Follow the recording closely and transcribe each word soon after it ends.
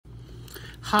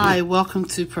Hi, welcome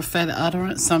to Prophetic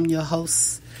Utterance. I'm your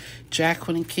host,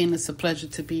 Jacqueline King. It's a pleasure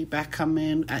to be back. Come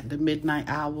in at the midnight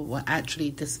hour. Well,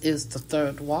 actually, this is the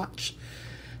third watch.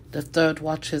 The third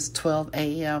watch is 12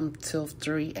 a.m. till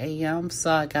 3 a.m.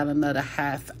 So I got another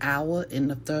half hour in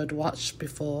the third watch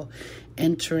before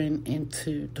entering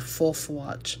into the fourth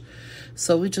watch.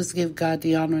 So we just give God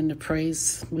the honor and the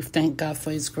praise. We thank God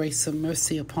for his grace and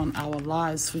mercy upon our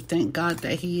lives. We thank God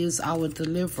that he is our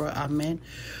deliverer. Amen.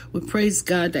 We praise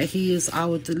God that he is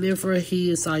our deliverer.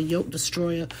 He is our yoke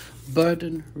destroyer,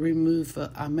 burden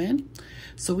remover. Amen.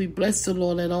 So we bless the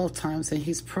Lord at all times, and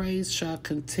his praise shall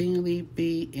continually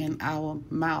be in our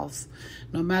mouths.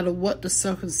 No matter what the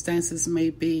circumstances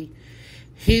may be,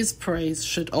 his praise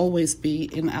should always be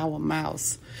in our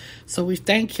mouths. So we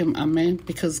thank him, amen,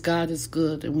 because God is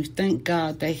good. And we thank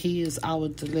God that he is our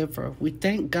deliverer. We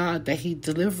thank God that he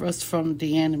delivers us from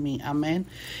the enemy, amen.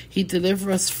 He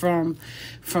delivers us from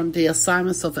the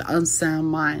assignments of an unsound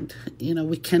mind. You know,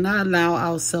 we cannot allow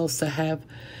ourselves to have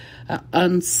an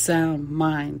unsound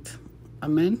mind,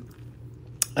 amen.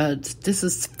 This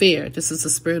is fear. This is the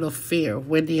spirit of fear.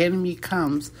 When the enemy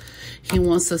comes, he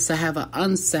wants us to have an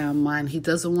unsound mind. He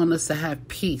doesn't want us to have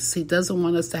peace. He doesn't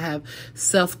want us to have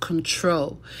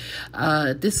self-control.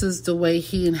 This is the way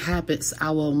he inhabits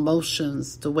our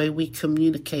emotions, the way we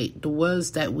communicate, the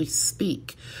words that we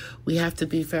speak. We have to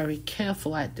be very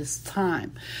careful at this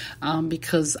time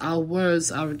because our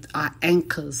words are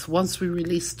anchors. Once we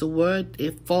release the word,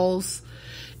 it falls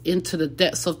into the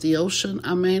depths of the ocean,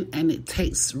 amen, and it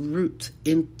takes root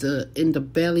in the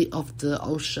belly of the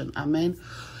ocean, amen.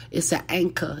 It's an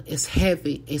anchor, it's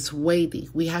heavy, it's weighty.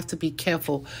 We have to be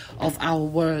careful of our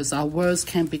words. Our words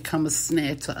can become a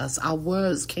snare to us. Our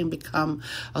words can become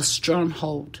a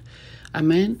stronghold,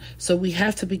 amen. So we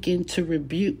have to begin to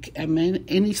rebuke, amen,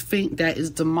 anything that is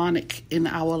demonic in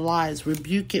our lives.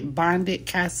 Rebuke it, bind it,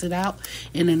 cast it out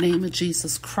in the name of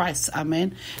Jesus Christ,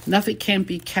 amen. Nothing can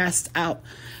be cast out,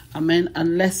 amen,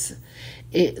 unless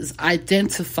it is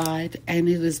identified and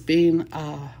it is being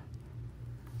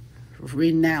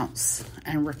renounced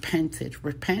and repented.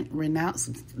 Repent, renounce,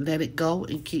 let it go,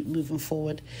 and keep moving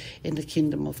forward in the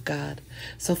kingdom of God.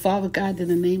 So, Father God, in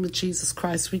the name of Jesus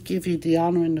Christ, we give you the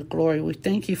honor and the glory. We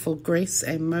thank you for grace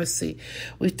and mercy.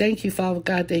 We thank you, Father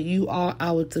God, that you are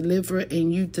our deliverer,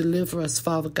 and you deliver us,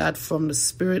 Father God, from the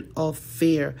spirit of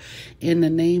fear. In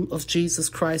the name of Jesus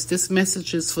Christ, this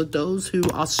message is for those who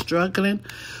are struggling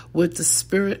with the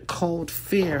spirit called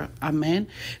fear. Amen.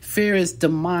 Fear is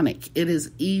demonic. It is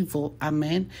evil.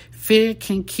 Amen. Fear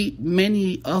can keep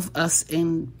many of us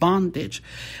in bondage,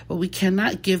 but we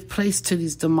cannot give place to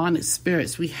these demonic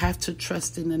spirits. We have to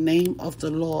trust in the name of the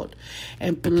Lord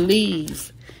and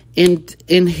believe in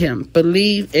him.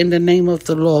 Believe in the name of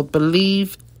the Lord.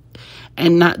 Believe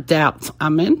and not doubt.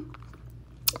 Amen.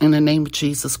 In the name of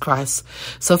Jesus Christ.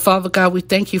 So, Father God, we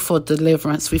thank you for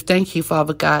deliverance. We thank you,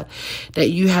 Father God, that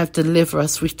you have delivered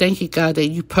us. We thank you, God, that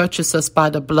you purchased us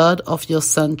by the blood of your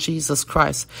Son, Jesus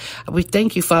Christ. We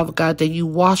thank you, Father God, that you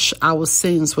wash our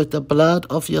sins with the blood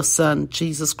of your Son,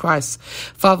 Jesus Christ.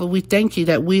 Father, we thank you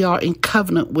that we are in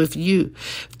covenant with you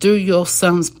through your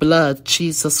Son's blood,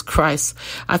 Jesus Christ.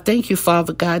 I thank you,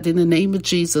 Father God, in the name of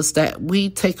Jesus, that we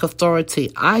take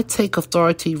authority. I take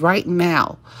authority right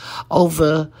now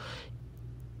over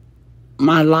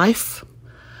my life,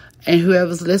 and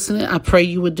whoever's listening, I pray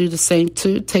you would do the same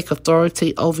too. Take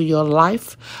authority over your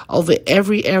life, over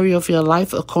every area of your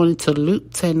life, according to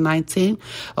Luke 10:19,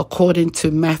 according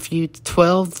to Matthew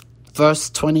 12,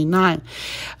 verse 29.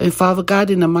 And Father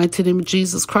God, in the mighty name of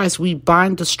Jesus Christ, we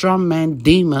bind the strong man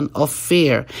demon of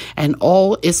fear and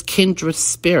all its kindred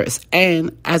spirits.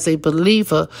 And as a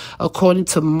believer, according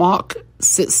to Mark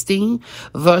 16,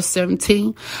 verse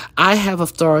 17, I have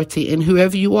authority, and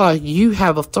whoever you are, you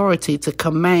have authority to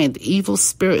command evil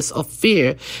spirits of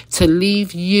fear to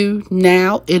leave you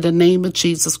now in the name of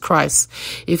Jesus Christ.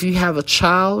 If you have a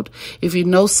child, if you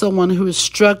know someone who is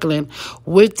struggling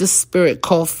with the spirit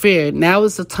called fear, now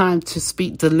is the time to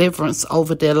speak deliverance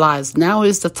over their lives. Now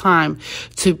is the time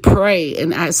to pray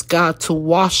and ask God to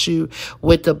wash you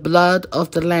with the blood of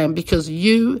the Lamb, because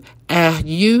you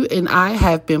and I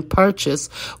have been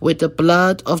purchased with the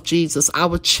blood of Jesus.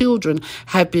 Our children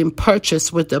have been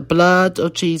purchased with the blood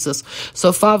of Jesus.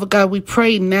 So, Father God, we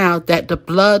pray now that the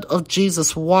blood of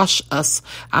Jesus wash us.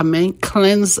 Amen.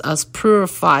 Cleanse us,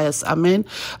 purify us. Amen.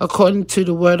 According to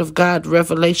the word of God,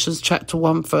 Revelation chapter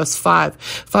 1, verse 5.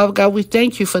 Father God, we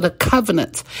thank you for the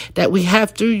covenant that we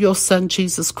have through your Son,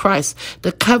 Jesus Christ.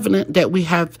 The covenant that we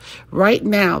have right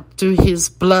now through his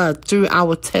blood, through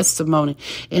our testimony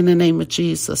in the name of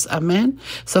Jesus. Amen.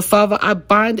 So, Father, I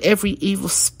bind every evil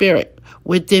spirit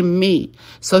within me.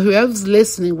 So whoever's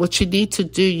listening, what you need to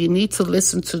do, you need to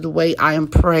listen to the way I am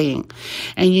praying.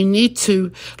 And you need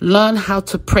to learn how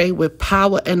to pray with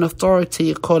power and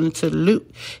authority according to Luke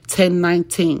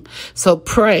 10:19. So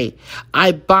pray,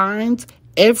 I bind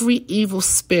every evil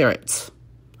spirit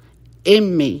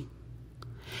in me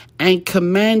and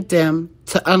command them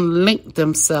to unlink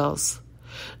themselves,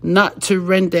 not to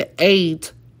render aid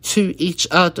to each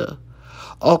other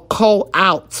or call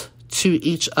out to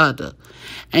each other,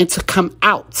 and to come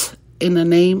out in the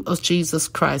name of Jesus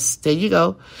Christ. There you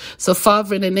go. So,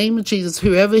 Father, in the name of Jesus,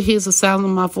 whoever hears the sound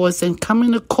of my voice and come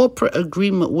in a corporate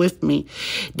agreement with me,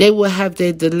 they will have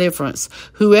their deliverance.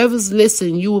 Whoever's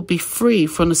listening, you will be free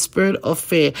from the spirit of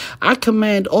fear. I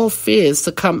command all fears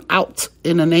to come out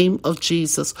in the name of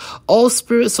Jesus. All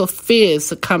spirits of fears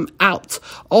to come out.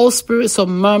 All spirits of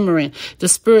murmuring, the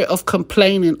spirit of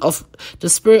complaining, of the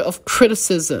spirit of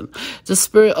criticism, the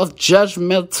spirit of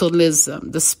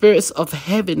judgmentalism, the spirits of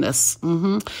heaviness,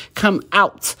 come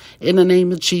out in the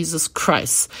name of Jesus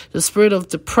Christ. The spirit of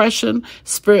depression,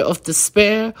 spirit of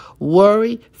despair,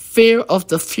 worry, fear of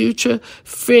the future,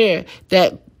 fear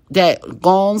that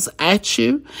gnaws at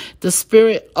you, the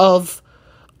spirit of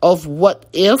what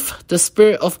if, the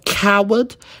spirit of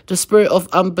coward, the spirit of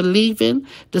unbelieving,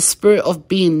 the spirit of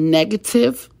being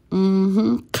negative,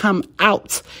 come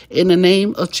out in the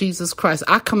name of Jesus Christ.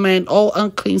 I command all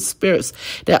unclean spirits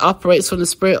that operates from the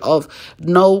spirit of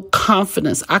no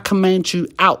confidence. I command you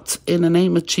out in the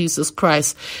name of Jesus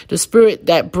Christ. The spirit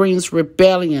that brings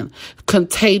rebellion,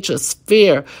 contagious,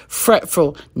 fear,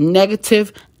 fretful,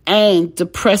 negative, and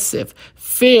depressive.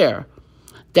 Fear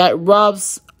that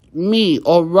robs me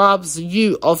or robs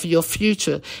you of your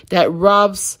future, that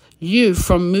robs you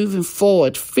from moving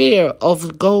forward, fear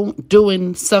of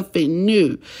doing something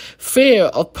new, fear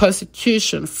of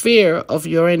persecution, fear of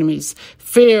your enemies,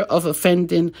 fear of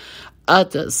offending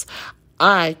others.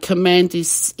 I command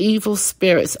these evil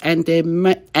spirits and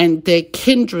their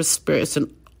kindred spirits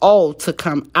and all to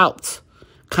come out.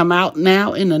 Come out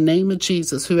now in the name of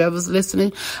Jesus. Whoever's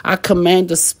listening, I command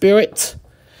the spirit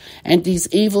and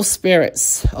these evil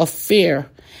spirits of fear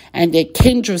and their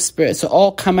kindred spirits to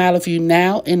all come out of you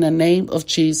now in the name of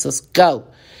Jesus. Go.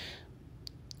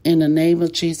 In the name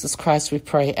of Jesus Christ we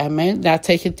pray. Amen. Now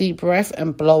take a deep breath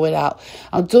and blow it out.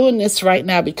 I'm doing this right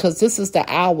now because this is the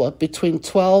hour between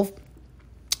 12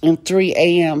 and 3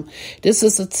 a.m. This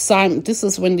is assignment. This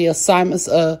is when the assignments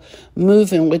are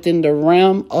moving within the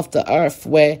realm of the earth,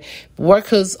 where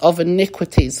workers of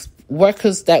iniquities,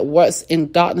 workers that works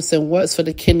in darkness and works for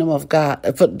the kingdom of God,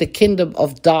 for the kingdom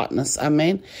of darkness.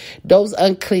 Amen. Those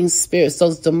unclean spirits,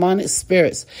 those demonic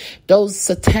spirits, those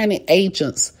satanic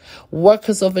agents,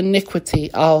 workers of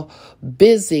iniquity are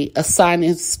busy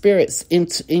assigning spirits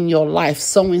in your life,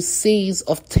 sowing seeds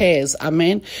of tares.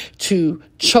 Amen. To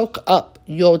choke up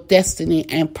your destiny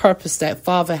and purpose that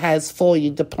Father has for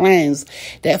you, the plans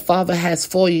that Father has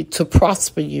for you to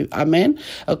prosper you. Amen.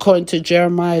 According to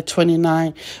Jeremiah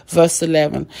 29 verse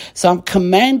 11. So I'm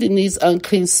commanding these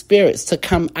unclean spirits to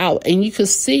come out, and you can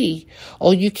see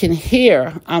or you can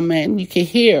hear. Amen. You can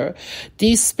hear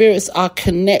these spirits are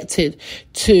connected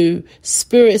to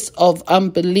spirits of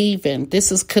unbelieving.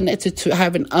 This is connected to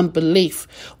having unbelief.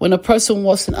 When a person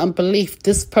walks in unbelief,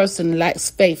 this person lacks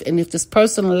faith. And if this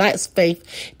person lacks faith,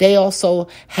 they also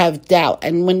have doubt.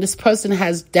 And when this person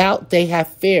has doubt, they have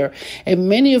fear. And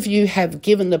many of you have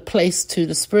given the place to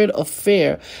the spirit of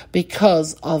fear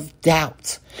because of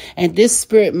doubt. And this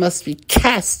spirit must be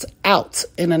cast out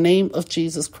in the name of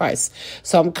Jesus Christ.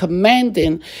 So I'm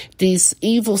commanding these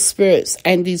evil spirits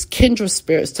and these kindred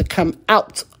spirits to come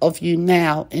out of you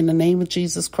now in the name of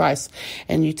Jesus Christ.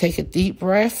 And you take a deep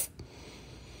breath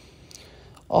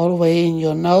all the way in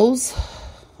your nose,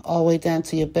 all the way down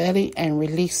to your belly, and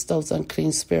release those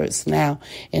unclean spirits now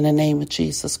in the name of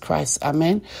Jesus Christ.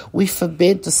 Amen. We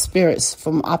forbid the spirits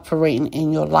from operating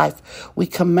in your life. We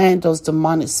command those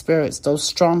demonic spirits, those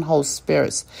stronghold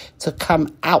spirits to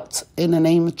come out in the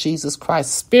name of Jesus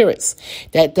Christ. Spirits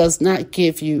that does not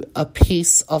give you a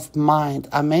peace of mind.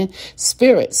 Amen.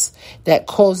 Spirits that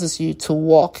causes you to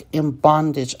walk in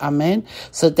bondage. Amen.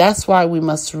 So that's why we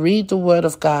must read the word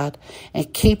of God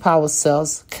and keep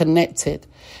ourselves connected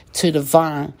to the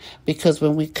vine, because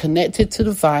when we connected to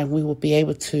the vine, we will be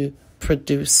able to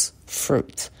produce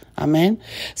fruit. Amen.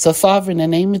 So, Father, in the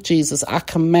name of Jesus, I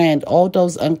command all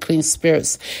those unclean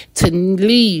spirits to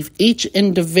leave each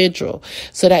individual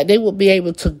so that they will be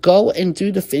able to go and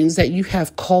do the things that you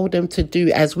have called them to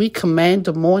do. As we command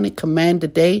the morning, command the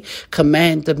day,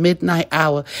 command the midnight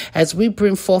hour. As we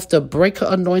bring forth the breaker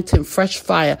anointing, fresh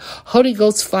fire, Holy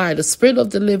Ghost fire, the Spirit of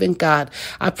the living God,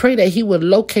 I pray that he will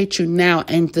locate you now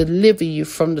and deliver you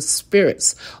from the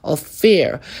spirits of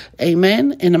fear.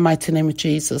 Amen. In the mighty name of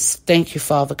Jesus. Thank you,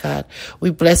 Father God.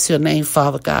 We bless your name,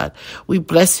 Father God. We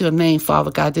bless your name,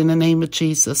 Father God, in the name of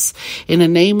Jesus. In the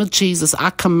name of Jesus,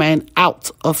 I command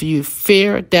out of you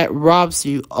fear that robs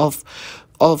you of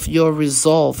your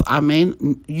resolve.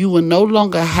 Amen. You will no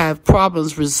longer have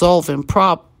problems resolving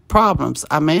problems.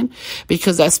 Amen.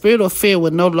 Because that spirit of fear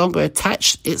will no longer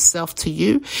attach itself to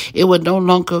you. It will no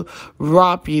longer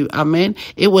rob you. Amen.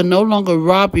 It will no longer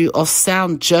rob you of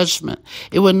sound judgment.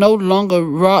 It will no longer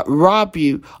rob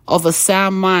you of a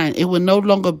sound mind. It will no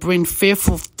longer bring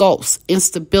fearful thoughts,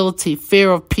 instability,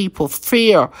 fear of people,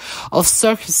 fear of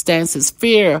circumstances,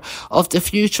 fear of the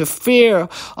future, fear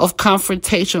of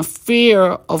confrontation,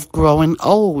 fear of growing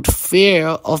old, fear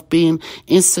of being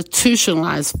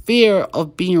institutionalized, fear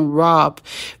of being robbed,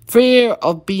 fear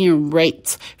of being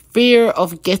raped, fear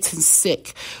of getting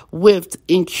sick with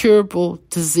incurable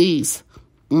disease.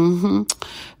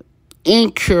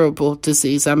 Incurable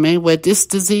disease. I mean, where this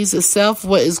disease itself,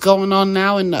 what is going on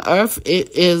now in the earth,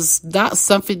 it is not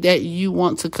something that you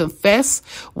want to confess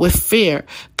with fear.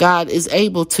 God is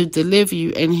able to deliver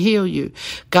you and heal you.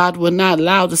 God will not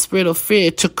allow the spirit of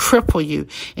fear to cripple you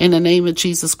in the name of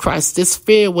Jesus Christ. This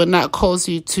fear will not cause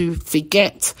you to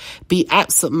forget, be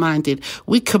absent-minded.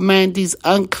 We command these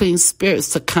unclean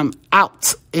spirits to come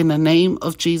out in the name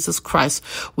of Jesus Christ.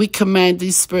 We command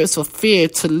these spirits of fear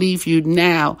to leave you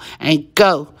now and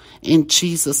go in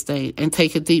Jesus' name. And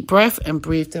take a deep breath and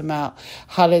breathe them out.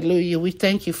 Hallelujah. We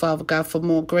thank you, Father God, for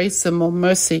more grace and more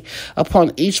mercy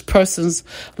upon each person's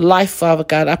life, Father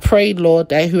God. I pray, Lord,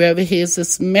 that whoever hears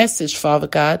this message, Father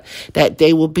God, that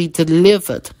they will be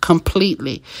delivered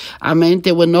completely. Amen.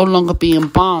 They will no longer be in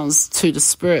bonds to the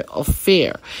spirit of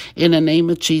fear in the name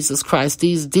of Jesus Christ.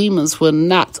 These demons will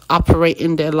not operate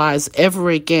in their lives ever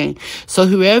again. So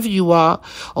whoever you are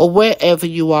or wherever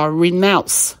you are,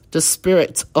 renounce the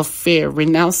spirit of fear.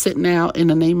 Renounce it now in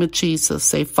the name of Jesus.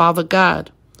 Say, Father God,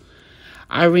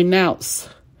 I renounce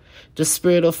the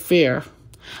spirit of fear.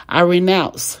 I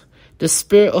renounce the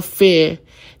spirit of fear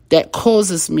that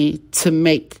causes me to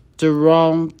make the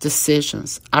wrong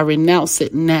decisions. I renounce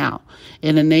it now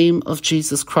in the name of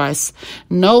Jesus Christ.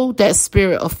 Know that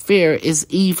spirit of fear is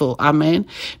evil. Amen.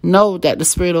 Know that the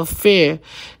spirit of fear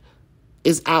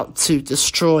is out to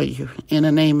destroy you in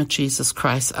the name of Jesus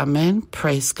Christ. Amen.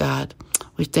 Praise God.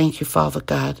 We thank you, Father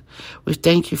God. We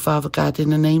thank you, Father God, in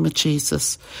the name of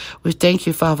Jesus. We thank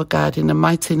you, Father God, in the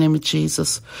mighty name of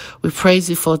Jesus. We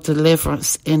praise you for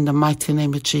deliverance in the mighty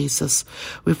name of Jesus.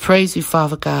 We praise you,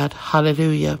 Father God.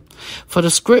 Hallelujah. For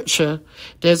the scripture,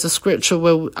 there's a scripture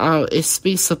where it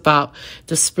speaks about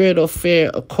the spirit of fear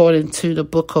according to the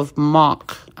book of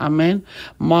Mark. Amen.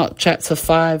 Mark chapter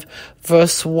 5,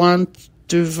 verse 1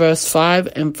 through verse 5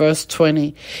 and verse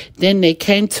 20. Then they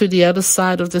came to the other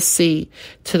side of the sea,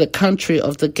 to the country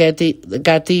of the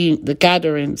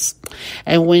Gadarenes.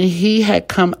 And when he had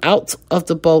come out of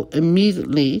the boat,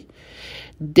 immediately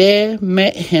there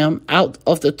met him out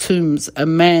of the tombs a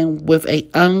man with an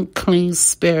unclean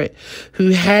spirit,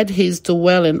 who had his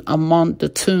dwelling among the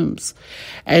tombs.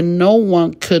 And no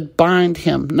one could bind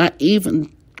him, not even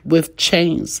with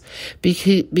chains,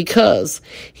 because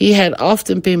he had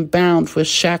often been bound with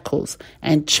shackles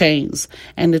and chains,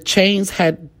 and the chains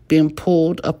had been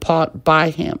pulled apart by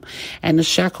him, and the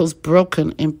shackles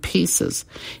broken in pieces.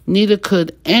 Neither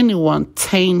could anyone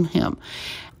tame him.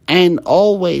 And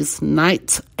always,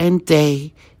 night and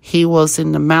day, he was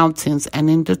in the mountains and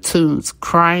in the tombs,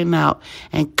 crying out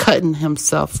and cutting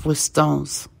himself with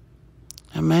stones.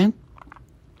 Amen.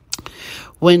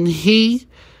 When he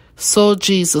saw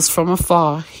Jesus from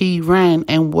afar, he ran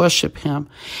and worshipped him.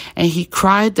 And he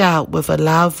cried out with a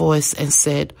loud voice and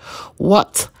said,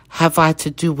 "What have I to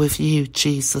do with you,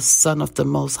 Jesus, Son of the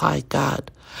Most High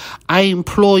God? I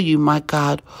implore you, my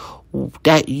God,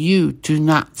 that you do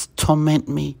not torment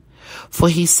me." For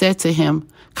he said to him,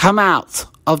 "Come out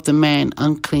of the man,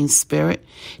 unclean spirit."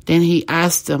 Then he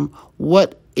asked him,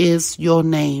 "What is your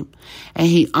name?" And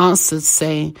he answered,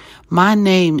 saying, "My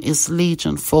name is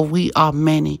Legion, for we are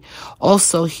many."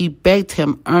 Also he begged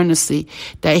him earnestly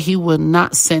that he would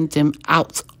not send him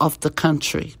out of the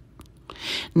country.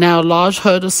 Now a large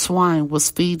herd of swine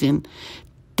was feeding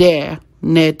there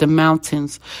near the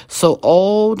mountains. So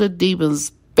all the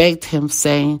demons begged him,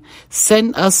 saying,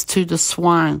 "Send us to the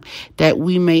swine, that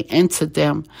we may enter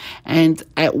them." And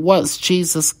at once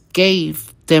Jesus gave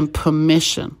them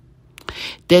permission.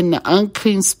 Then the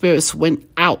unclean spirits went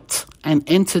out and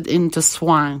entered into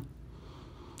swine,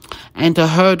 and the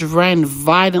herd ran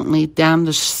violently down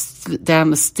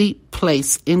the steep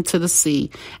place into the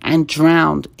sea and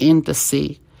drowned in the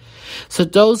sea. So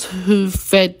those who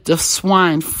fed the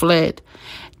swine fled.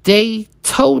 They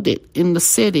told it in the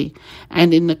city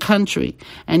and in the country,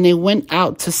 and they went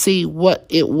out to see what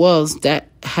it was that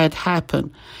had happened.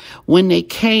 When they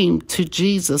came to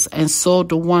Jesus and saw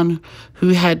the one who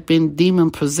had been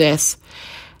demon-possessed,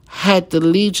 had the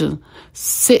legion,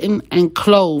 sitting and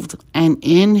clothed and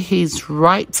in his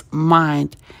right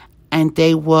mind, and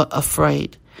they were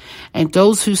afraid. And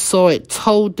those who saw it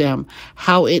told them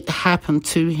how it happened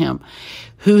to him,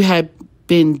 who had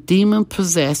been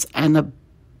demon-possessed,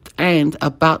 and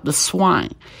about the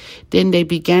swine. Then they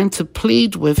began to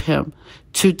plead with him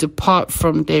to depart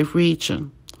from their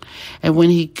region. And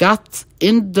when he got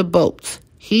in the boat,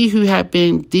 he who had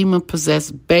been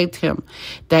demon-possessed begged him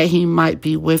that he might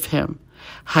be with him.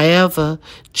 However,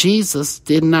 Jesus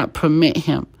did not permit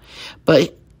him,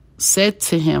 but said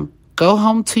to him, "Go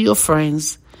home to your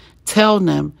friends, tell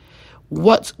them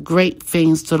what great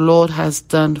things the Lord has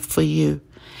done for you,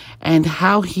 and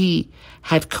how he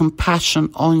had compassion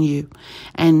on you."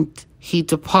 And he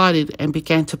departed and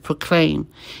began to proclaim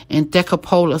in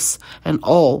Decapolis and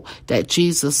all that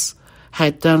Jesus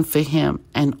had done for him,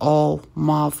 and all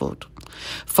marveled.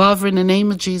 Father, in the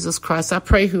name of Jesus Christ, I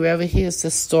pray whoever hears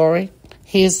this story,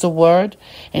 hears the word,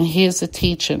 and hears the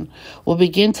teaching, will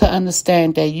begin to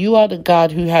understand that you are the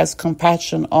God who has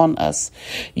compassion on us.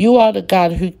 You are the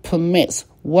God who permits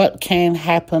what can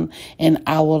happen in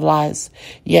our lives.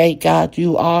 Yea, God,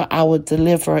 you are our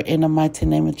deliverer in the mighty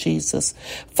name of Jesus.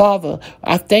 Father,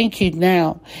 I thank you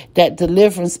now that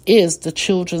deliverance is the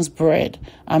children's bread.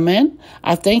 Amen.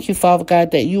 I thank you, Father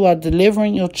God, that you are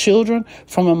delivering your children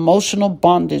from emotional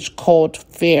bondage called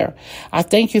fear. I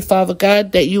thank you, Father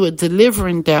God, that you are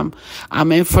delivering them,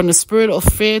 amen, from the spirit of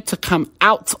fear to come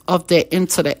out of their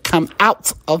intellect, come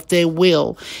out of their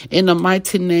will, in the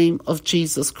mighty name of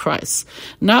Jesus Christ.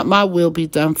 Not my will be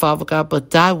done, Father God,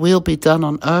 but thy will be done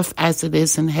on earth as it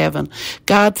is in heaven.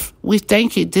 God, we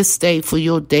thank you this day for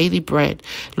your daily bread.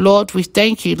 Lord, we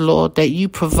thank you, Lord, that you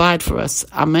provide for us.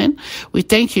 Amen. We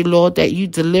thank you, Lord, that you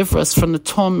deliver us from the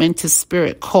tormented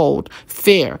spirit called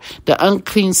fear, the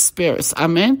unclean spirits.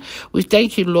 Amen. We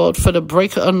thank you, Lord, for the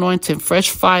breaker anointing, fresh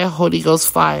fire, Holy Ghost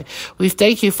fire. We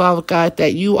thank you, Father God,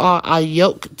 that you are our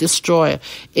yoke destroyer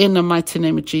in the mighty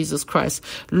name of Jesus Christ.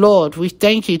 Lord, we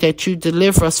thank you that you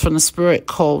deliver us from the spirit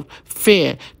called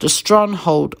fear, the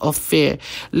stronghold of fear.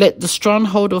 Let the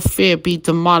stronghold of fear be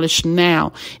demolished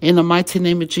now in the mighty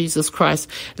name of Jesus Christ.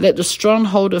 Let the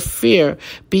stronghold of fear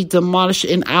be demolished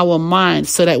in our mind,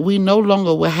 so that we no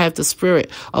longer will have the spirit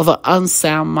of an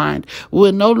unsound mind. We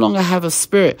will no longer have a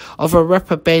spirit of a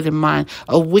reprobated mind,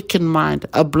 a wicked mind,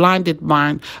 a blinded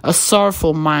mind, a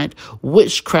sorrowful mind,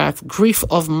 witchcraft, grief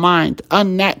of mind,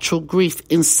 unnatural grief,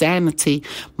 insanity,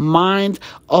 mind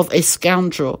of a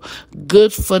scoundrel,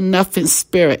 good for nothing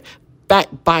spirit,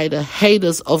 backbiter,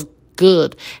 haters of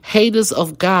good, haters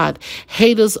of God,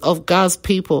 haters of God's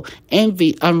people,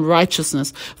 envy,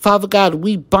 unrighteousness. Father God,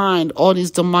 we bind all these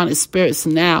demonic spirits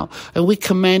now, and we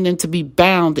command them to be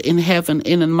bound in heaven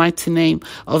in the mighty name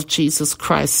of Jesus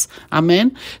Christ.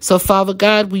 Amen. So Father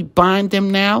God, we bind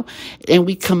them now, and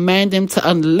we command them to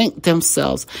unlink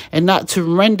themselves and not to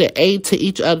render aid to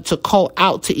each other, to call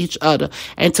out to each other,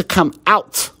 and to come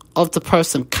out of the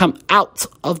person, come out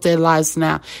of their lives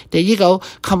now. There you go.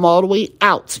 Come all the way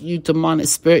out, you demonic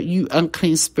spirit, you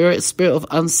unclean spirit, spirit of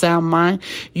unsound mind,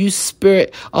 you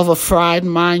spirit of a fried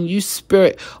mind, you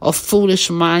spirit of foolish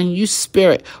mind, you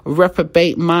spirit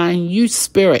reprobate mind, you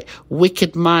spirit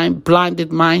wicked mind,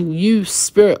 blinded mind, you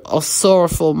spirit of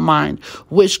sorrowful mind,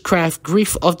 witchcraft,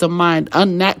 grief of the mind,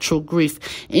 unnatural grief,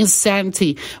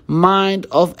 insanity, mind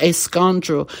of a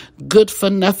scoundrel, good for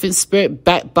nothing spirit,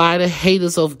 backbiter,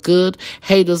 haters of good,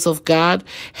 haters of God,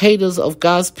 haters of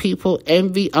God's people,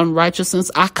 envy,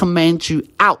 unrighteousness. I command you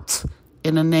out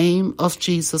in the name of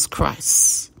Jesus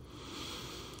Christ.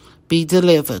 Be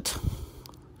delivered.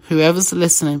 Whoever's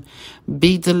listening,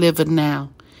 be delivered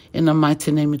now in the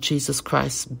mighty name of Jesus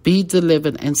Christ. Be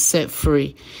delivered and set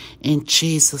free. In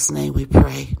Jesus' name we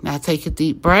pray. Now take a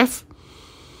deep breath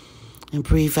and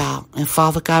breathe out. And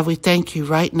Father God, we thank you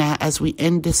right now as we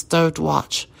end this third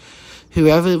watch.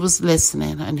 Whoever was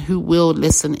listening and who will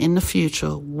listen in the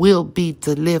future will be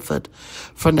delivered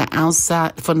from the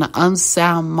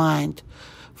unsound mind,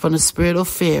 from the spirit of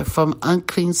fear, from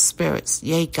unclean spirits.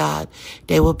 Yea, God,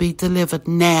 they will be delivered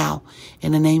now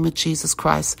in the name of Jesus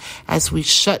Christ as we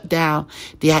shut down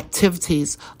the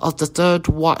activities of the third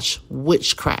watch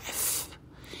witchcraft,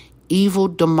 evil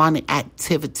demonic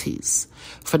activities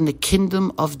from the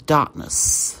kingdom of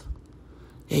darkness.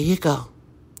 There you go.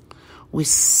 We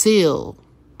seal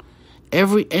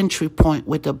every entry point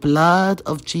with the blood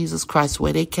of Jesus Christ,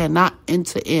 where they cannot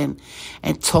enter in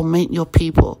and torment your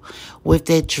people with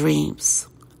their dreams,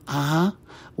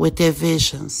 with their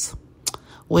visions,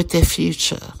 with their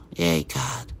future. Yea,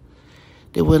 God.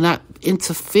 They will not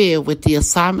interfere with the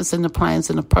assignments and the plans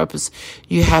and the purpose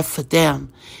you have for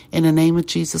them. In the name of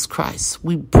Jesus Christ,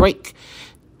 we break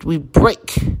the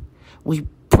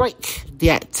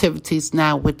activities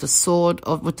now with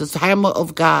the hammer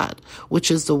of God,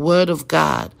 which is the word of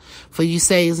God. For you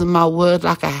say, isn't my word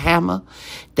like a hammer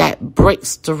that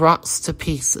breaks the rocks to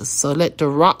pieces? So let the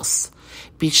rocks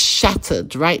be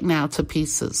shattered right now to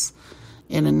pieces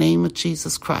in the name of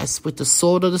Jesus Christ with the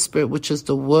sword of the Spirit, which is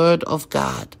the word of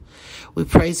God. We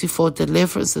praise you for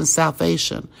deliverance and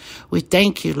salvation. We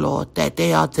thank you, Lord, that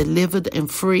they are delivered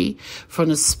and free from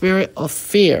the spirit of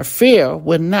fear. Fear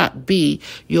will not be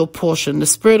your portion. The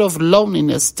spirit of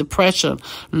loneliness, depression,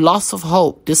 loss of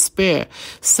hope, despair,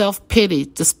 self-pity,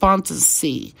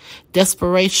 despondency,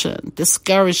 desperation,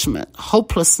 discouragement,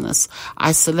 hopelessness,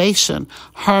 isolation,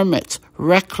 hermit,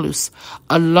 recluse,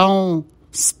 alone,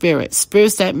 spirits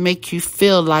that make you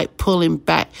feel like pulling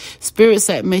back, spirits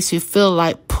that makes you feel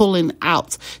like pulling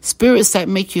out, spirits that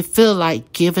make you feel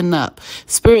like giving up,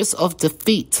 spirits of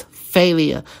defeat,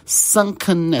 failure,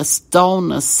 sunkenness,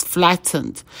 dullness,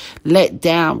 flattened, let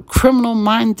down,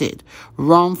 criminal-minded,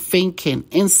 wrong thinking,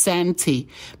 insanity,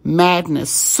 madness,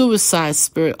 suicide,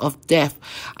 spirit of death.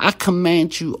 I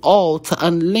command you all to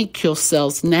unlink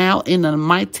yourselves now in the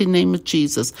mighty name of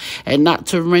Jesus, and not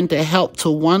to render help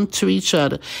to each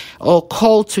other or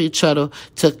call to each other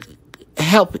to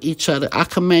help each other. I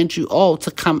command you all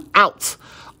to come out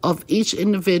of each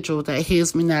individual that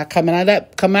hears me now. Come out of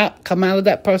that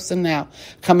person now.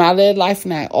 Come out of their life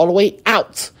now. All the way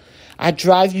out. I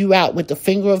drive you out with the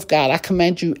finger of God. I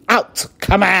command you out.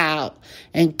 Come out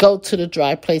and go to the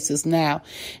dry places now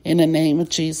in the name of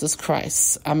Jesus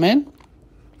Christ. Amen.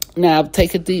 Now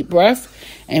take a deep breath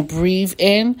and breathe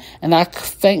in. And I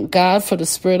thank God for the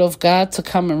Spirit of God to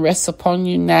come and rest upon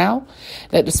you now.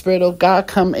 Let the Spirit of God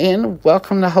come in.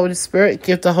 Welcome the Holy Spirit.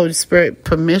 Give the Holy Spirit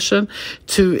permission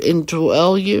to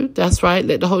indwell you. That's right.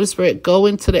 Let the Holy Spirit go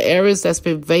into the areas that's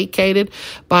been vacated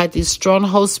by these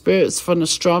stronghold spirits from the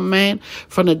strong man,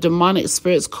 from the demonic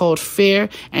spirits called fear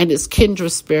and its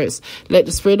kindred spirits. Let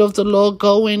the Spirit of the Lord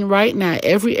go in right now.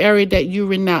 Every area that you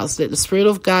renounce, let the Spirit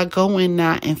of God go in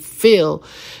now and fill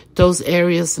those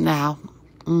areas now.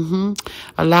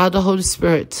 Allow the Holy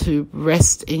Spirit to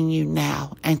rest in you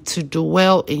now and to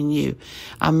dwell in you.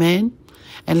 Amen.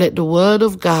 And let the word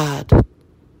of God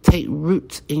take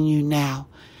root in you now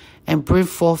and bring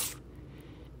forth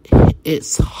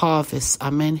its harvest.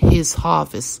 Amen. His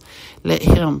harvest. Let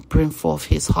him bring forth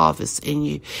his harvest in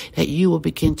you, that you will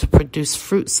begin to produce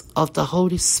fruits of the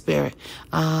Holy Spirit.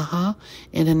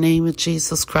 In the name of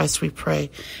Jesus Christ we pray.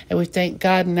 And we thank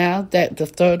God now that the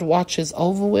third watch is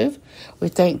over with. We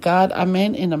thank God,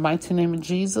 amen, in the mighty name of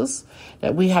Jesus,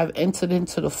 that we have entered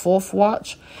into the fourth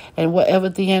watch. And whatever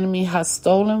the enemy has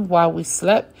stolen while we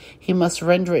slept, he must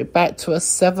render it back to us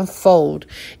sevenfold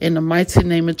in the mighty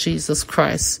name of Jesus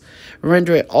Christ.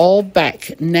 Render it all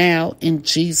back now in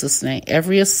Jesus' name.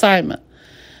 Every assignment,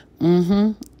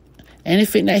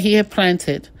 anything that he had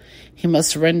planted, he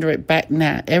must render it back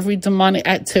now. Every demonic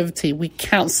activity, we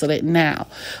counsel it now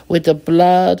with the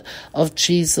blood of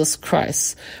Jesus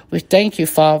Christ. We thank you,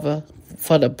 Father,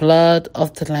 for the blood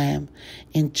of the Lamb.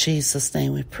 In Jesus'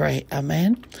 name we pray.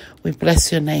 Amen. We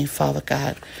bless your name, Father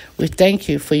God. We thank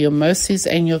you for your mercies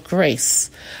and your grace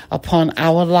upon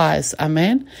our lives.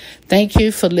 Amen. Thank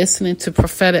you for listening to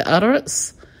Prophetic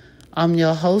Utterance. I'm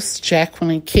your host,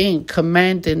 Jacqueline King,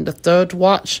 commanding the third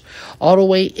watch all the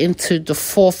way into the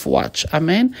fourth watch.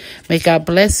 Amen. May God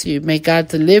bless you. May God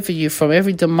deliver you from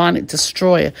every demonic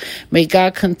destroyer. May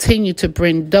God continue to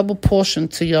bring double portion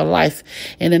to your life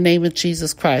in the name of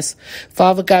Jesus Christ.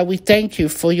 Father God, we thank you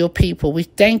for your people. We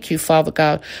thank you, Father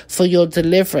God, for your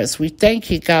deliverance. We thank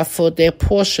you, God, for their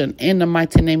portion in the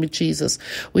mighty name of Jesus.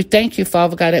 We thank you,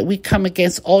 Father God, that we come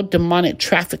against all demonic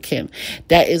trafficking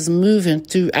that is moving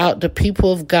throughout the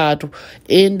people of God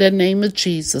in the name of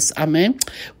Jesus. Amen.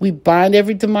 We bind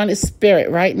every demonic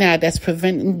spirit right now that's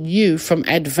preventing you from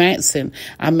advancing.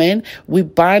 Amen. We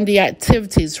bind the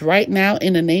activities right now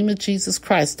in the name of Jesus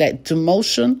Christ, that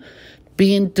demotion,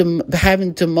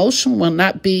 Having demotion will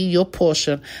not be your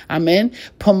portion. Amen.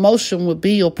 Promotion will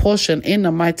be your portion in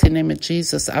the mighty name of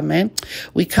Jesus. Amen.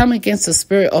 We come against the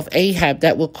spirit of Ahab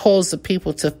that will cause the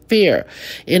people to fear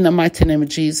in the mighty name of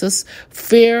Jesus.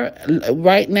 Fear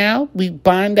right now, we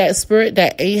bind that spirit,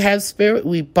 that Ahab spirit.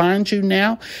 We bind you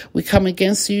now. We come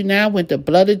against you now with the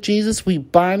blood of Jesus. We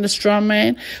bind the strong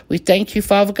man. We thank you,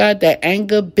 Father God, that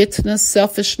anger, bitterness,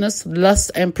 selfishness,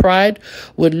 lust, and pride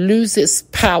would lose its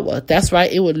power. That's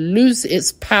right. It would lose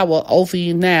its power over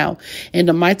you now. In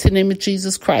the mighty name of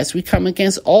Jesus Christ, we come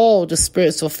against all the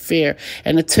spirits of fear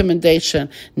and intimidation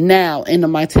now in the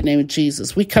mighty name of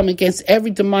Jesus. We come against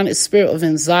every demonic spirit of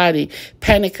anxiety,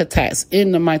 panic attacks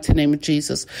in the mighty name of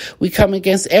Jesus. We come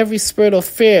against every spirit of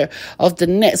fear of the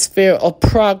next fear of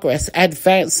progress,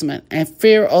 advancement, and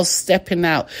fear of stepping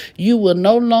out. You will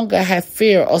no longer have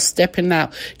fear of stepping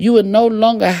out. You will no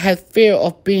longer have fear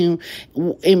of being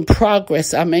in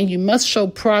progress. Amen. You must show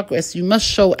progress. You must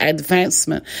show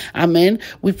advancement. Amen.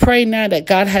 We pray now that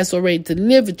God has already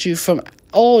delivered you from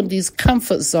all these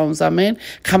comfort zones. Amen.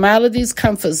 Come out of these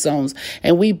comfort zones,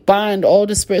 and we bind all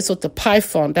the spirits of the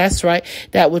python. That's right.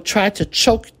 That will try to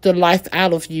choke the life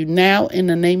out of you now in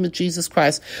the name of Jesus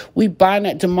Christ. We bind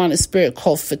that demonic spirit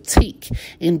called fatigue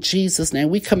in Jesus' name.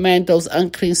 We command those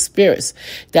unclean spirits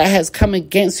that has come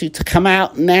against you to come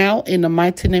out now in the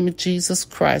mighty name of Jesus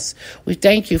Christ. We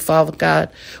thank you, Father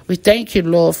God. We thank you,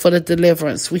 Lord, for the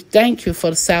deliverance. We thank you for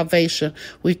the salvation.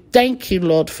 We thank you,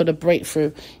 Lord, for the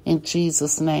breakthrough in Jesus'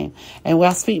 name. And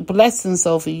I speak blessings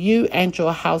over you and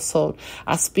your household.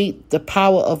 I speak the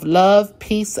power of love,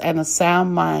 peace, and a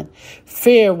sound mind.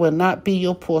 Fear will not be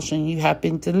your portion. You have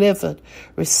been delivered.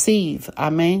 Receive,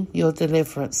 amen, your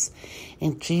deliverance.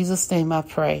 In Jesus' name I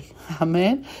pray.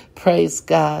 Amen. Praise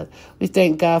God. We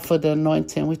thank God for the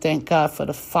anointing. We thank God for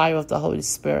the fire of the Holy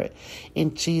Spirit.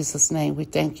 In Jesus' name, we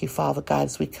thank you, Father God,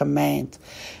 as we command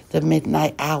the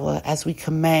midnight hour, as we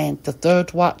command the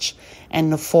third watch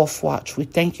and the fourth watch. We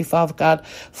thank you, Father God,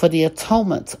 for the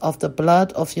atonement of the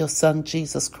blood of your Son,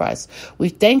 Jesus Christ. We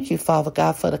thank you, Father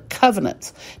God, for the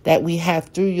covenant that we have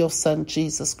through your Son,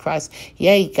 Jesus Christ.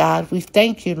 Yea, God, we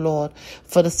thank you, Lord,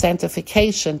 for the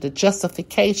sanctification, the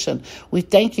justification. We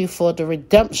thank you for the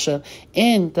redemption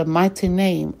in the mighty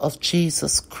name of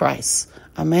Jesus Christ.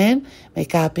 Amen. May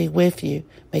God be with you.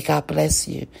 May God bless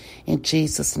you in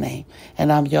Jesus' name.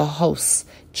 And I'm your host,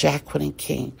 Jacqueline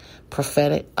King,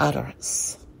 Prophetic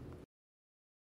Utterance.